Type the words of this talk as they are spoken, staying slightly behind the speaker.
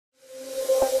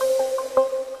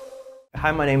Hi,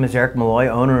 my name is Eric Malloy,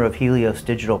 owner of Helios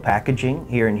Digital Packaging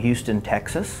here in Houston,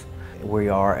 Texas. We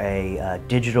are a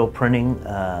digital printing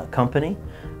company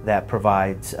that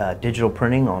provides digital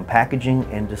printing on packaging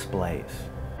and displays.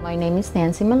 My name is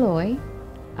Nancy Malloy.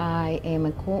 I am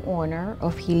a co-owner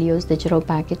of Helios Digital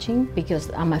Packaging because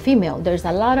I'm a female. There's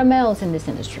a lot of males in this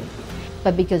industry.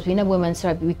 But because being a woman,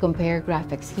 so we compare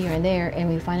graphics here and there, and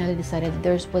we finally decided that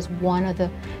Durst was one of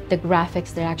the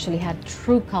graphics that actually had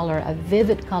true color, a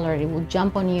vivid color. It will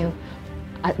jump on you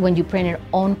when you print it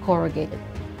on corrugated.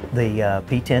 The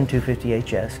P10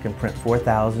 250HS can print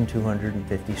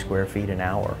 4,250 square feet an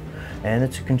hour, and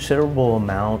it's a considerable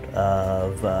amount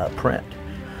of print.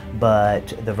 But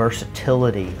the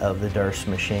versatility of the Durst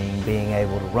machine, being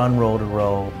able to run roll to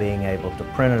roll, being able to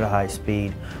print at a high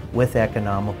speed with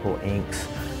economical inks,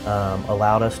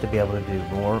 allowed us to be able to do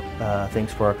more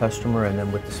things for our customer, and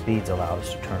then with the speeds allowed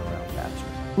us to turn around faster.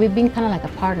 We've been kind of like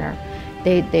a partner.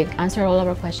 They answer all of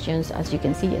our questions, as you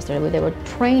can see yesterday. They were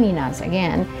training us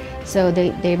again, so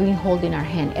they've been holding our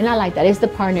hand, and I like that. It's the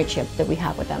partnership that we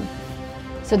have with them.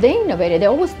 So they innovated. They're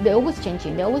always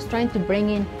changing. They're always trying to bring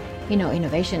in, you know,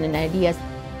 innovation and ideas.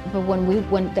 But when we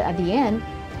went at the end,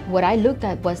 what I looked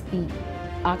at was the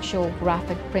actual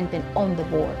graphic printing on the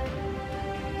board,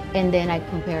 and then I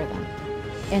compared them,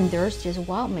 and Durst just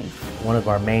wowed me. One of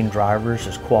our main drivers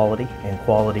is quality and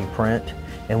quality print.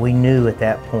 And we knew at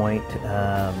that point,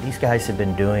 these guys had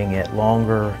been doing it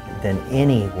longer than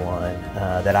anyone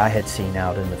that I had seen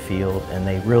out in the field, and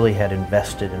they really had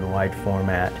invested in wide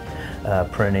format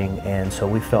printing, and so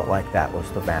we felt like that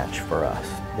was the match for us,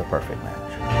 the perfect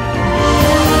match.